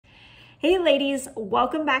Hey ladies,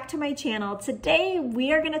 welcome back to my channel. Today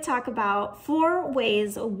we are going to talk about 4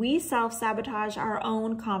 ways we self-sabotage our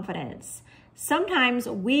own confidence. Sometimes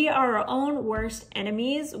we are our own worst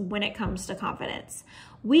enemies when it comes to confidence.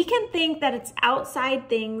 We can think that it's outside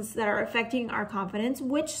things that are affecting our confidence,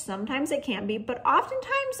 which sometimes it can be, but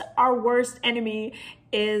oftentimes our worst enemy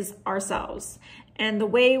is ourselves and the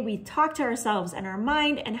way we talk to ourselves and our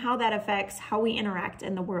mind and how that affects how we interact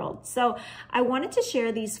in the world. So I wanted to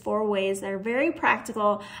share these 4 ways that are very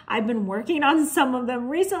practical. I've been working on some of them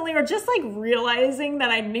recently, or just like realizing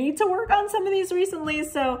that I need to work on some of these recently.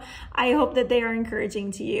 So I hope that they are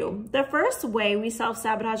encouraging to you. The first way we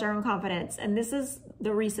self-sabotage our own confidence, and this is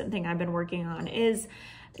the recent thing I've been working on, is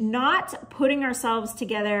not putting ourselves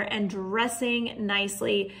together and dressing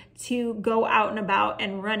nicely to go out and about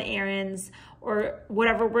and run errands or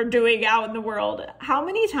whatever we're doing out in the world. How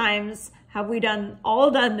many times have we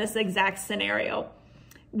all done this exact scenario?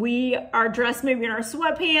 We are dressed maybe in our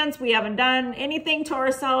sweatpants. We haven't done anything to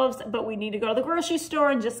ourselves, but we need to go to the grocery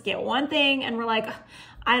store and just get one thing. And we're like,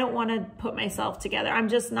 I don't want to put myself together. I'm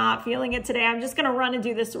just not feeling it today. I'm just going to run and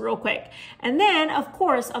do this real quick. And then, of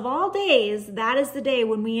course, of all days, that is the day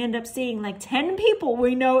when we end up seeing like 10 people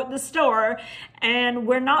we know at the store, and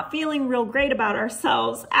we're not feeling real great about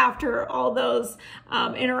ourselves after all those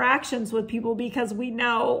interactions with people because we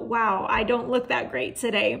know, wow, I don't look that great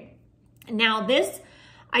today. Now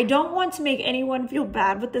I don't want to make anyone feel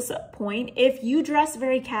bad with this point. If you dress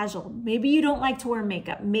very casual, maybe you don't like to wear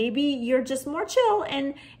makeup, maybe you're just more chill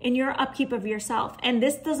and in your upkeep of yourself, and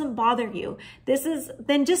this doesn't bother you,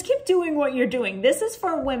 then just keep doing what you're doing. This is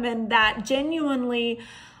for women that genuinely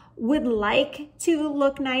would like to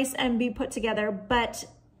look nice and be put together, but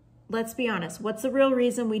let's be honest, what's the real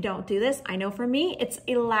reason we don't do this? I know for me, it's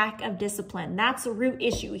a lack of discipline. That's a root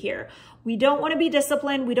issue here. We don't want to be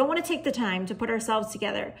disciplined. We don't want to take the time to put ourselves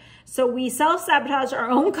together. So we self-sabotage our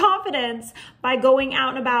own confidence by going out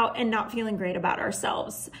and about and not feeling great about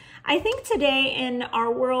ourselves. I think today in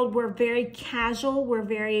our world, we're very casual. We're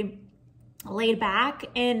very laid back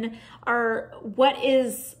in what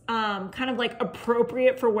is kind of like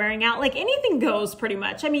appropriate for wearing out. Like anything goes pretty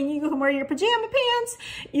much. I mean, you can wear your pajama pants,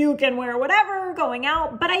 you can wear whatever going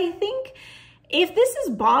out, but I think if this is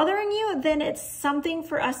bothering you, then it's something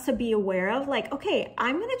for us to be aware of. Like, okay,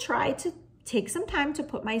 I'm going to try to take some time to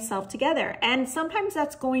put myself together. And sometimes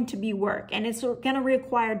that's going to be work, and it's going to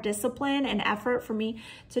require discipline and effort for me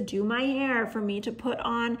to do my hair, for me to put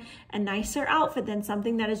on a nicer outfit than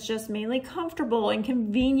something that is just mainly comfortable and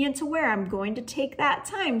convenient to wear. I'm going to take that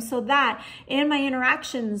time so that in my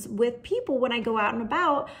interactions with people, when I go out and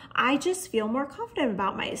about, I just feel more confident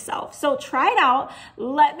about myself. So try it out.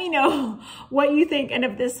 Let me know what you think and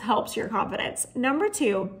if this helps your confidence. Number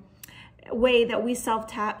 2 way that we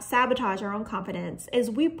self-sabotage our own confidence is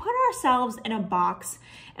we put ourselves in a box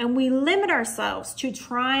and we limit ourselves to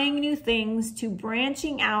trying new things, to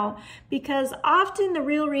branching out, because often the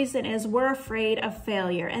real reason is we're afraid of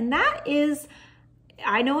failure. And that is,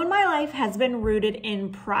 I know in my life, has been rooted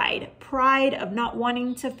in pride of not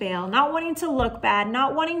wanting to fail, not wanting to look bad,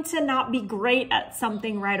 not wanting to not be great at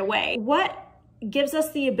something right away. What gives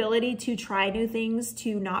us the ability to try new things,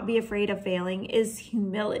 to not be afraid of failing, is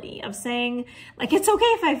humility, of saying, like, it's okay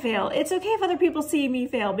if I fail. It's okay if other people see me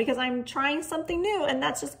fail because I'm trying something new, and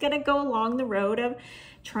that's just gonna go along the road of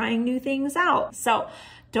trying new things out. So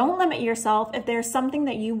don't limit yourself. If there's something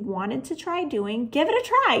that you wanted to try doing, give it a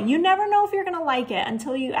try. You never know if you're gonna like it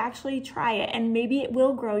until you actually try it, and maybe it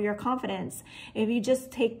will grow your confidence if you just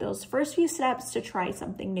take those first few steps to try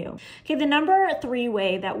something new. Okay, the number 3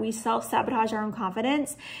 way that we self-sabotage our own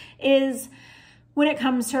confidence is when it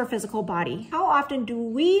comes to our physical body. How often do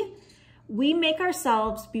we make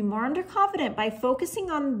ourselves be more underconfident by focusing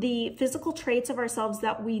on the physical traits of ourselves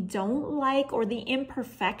that we don't like, or the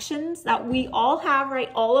imperfections that we all have, right?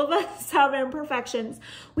 All of us have imperfections.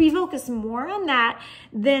 We focus more on that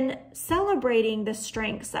than celebrating the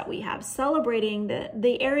strengths that we have, celebrating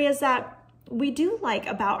the areas that we do like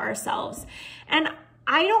about ourselves. And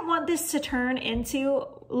I don't want this to turn into,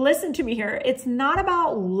 listen to me here, it's not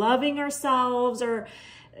about loving ourselves or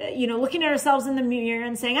looking at ourselves in the mirror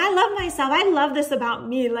and saying, I love myself. I love this about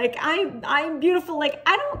me. Like, I'm beautiful. Like,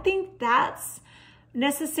 I don't think that's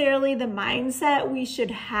necessarily the mindset we should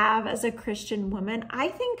have as a Christian woman. I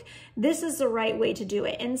think this is the right way to do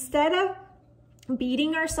it. Instead of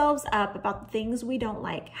beating ourselves up about the things we don't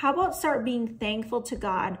like, how about start being thankful to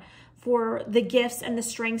God for the gifts and the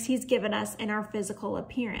strengths He's given us in our physical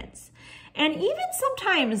appearance. And even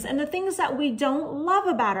sometimes in the things that we don't love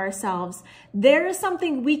about ourselves, there is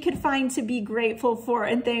something we could find to be grateful for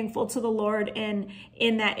and thankful to the Lord in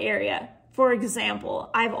that area. For example,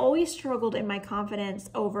 I've always struggled in my confidence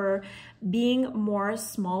over being more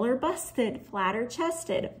smaller busted, flatter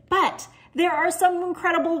chested, but there are some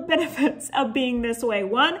incredible benefits of being this way.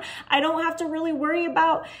 One, I don't have to really worry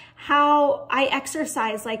about how I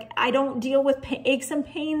exercise. Like, I don't deal with aches and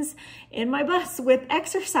pains in my bust with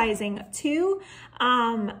exercising. Two,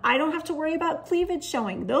 I don't have to worry about cleavage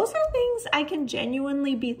showing. Those are things I can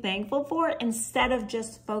genuinely be thankful for instead of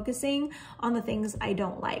just focusing on the things I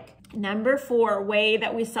don't like. Number 4 way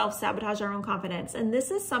that we self-sabotage our own confidence. And this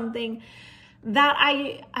is something that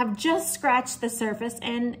I have just scratched the surface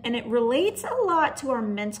and it relates a lot to our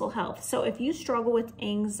mental health. So if you struggle with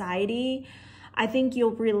anxiety, I think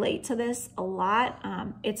you'll relate to this a lot.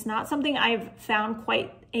 It's not something I've found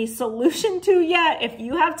quite a solution to yet. If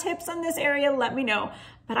you have tips on this area, let me know.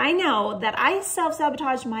 But I know that I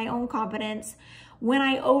self-sabotage my own confidence when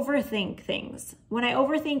I overthink things, when I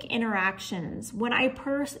overthink interactions, when I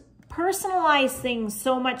personalize things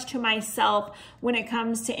so much to myself when it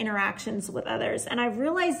comes to interactions with others. And I've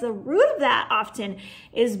realized the root of that often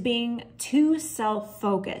is being too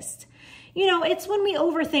self-focused. You know, it's when we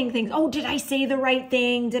overthink things. Oh, did I say the right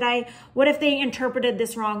thing? What if they interpreted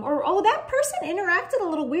this wrong? Or, oh, that person interacted a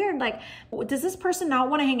little weird. Like, does this person not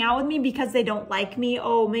want to hang out with me because they don't like me?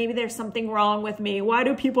 Oh, maybe there's something wrong with me. Why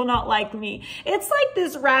do people not like me? It's like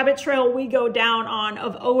this rabbit trail we go down on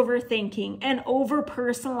of overthinking and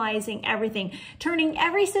over-personalizing everything, turning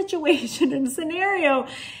every situation and scenario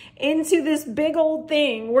into this big old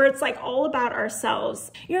thing where it's like all about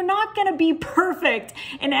ourselves. You're not going to be perfect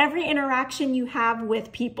in every interaction you have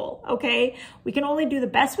with people, okay? We can only do the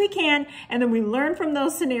best we can, and then we learn from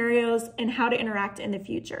those scenarios and how to interact in the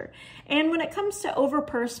future. And when it comes to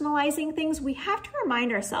over-personalizing things, we have to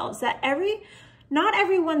remind ourselves that not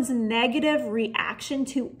everyone's negative reaction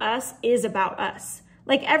to us is about us.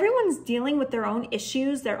 Like, everyone's dealing with their own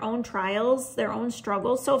issues, their own trials, their own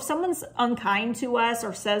struggles. So if someone's unkind to us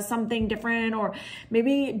or says something different or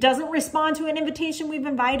maybe doesn't respond to an invitation we've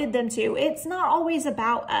invited them to, it's not always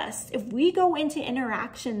about us. If we go into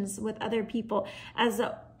interactions with other people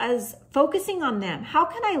as focusing on them, how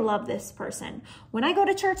can I love this person? When I go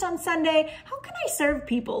to church on Sunday, how can I serve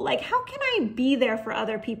people? Like, how can I be there for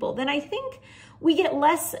other people? Then I think we get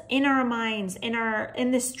less in our minds, in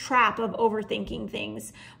this trap of overthinking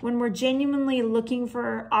things when we're genuinely looking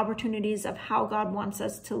for opportunities of how God wants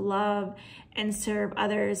us to love and serve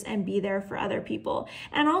others and be there for other people.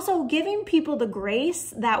 And also giving people the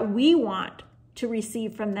grace that we want to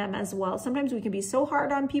receive from them as well. Sometimes we can be so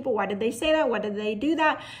hard on people. Why did they say that? Why did they do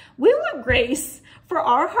that? We want grace for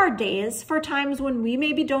our hard days, for times when we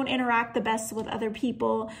maybe don't interact the best with other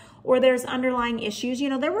people or there's underlying issues. You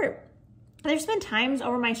know, there's been times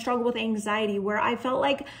over my struggle with anxiety where I felt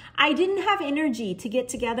like I didn't have energy to get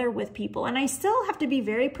together with people. And I still have to be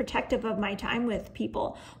very protective of my time with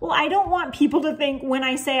people. Well, I don't want people to think when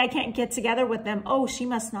I say I can't get together with them, oh, she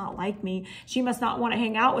must not like me. She must not want to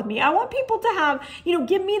hang out with me. I want people to have,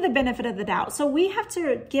 give me the benefit of the doubt. So we have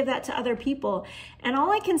to give that to other people. And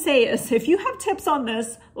all I can say is, if you have tips on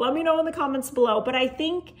this, let me know in the comments below. But I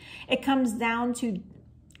think it comes down to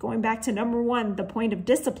going back to number 1, the point of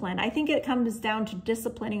discipline. I think it comes down to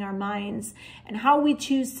disciplining our minds and how we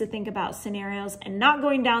choose to think about scenarios and not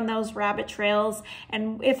going down those rabbit trails.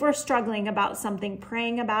 And if we're struggling about something,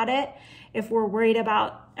 praying about it. If we're worried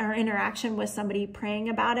about our interaction with somebody, praying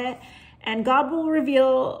about it. And God will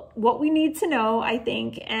reveal what we need to know, I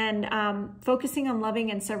think. And focusing on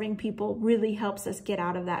loving and serving people really helps us get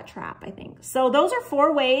out of that trap, I think. So those are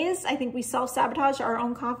 4 ways I think we self-sabotage our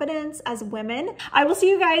own confidence as women. I will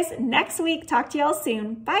see you guys next week. Talk to y'all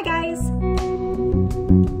soon. Bye, guys.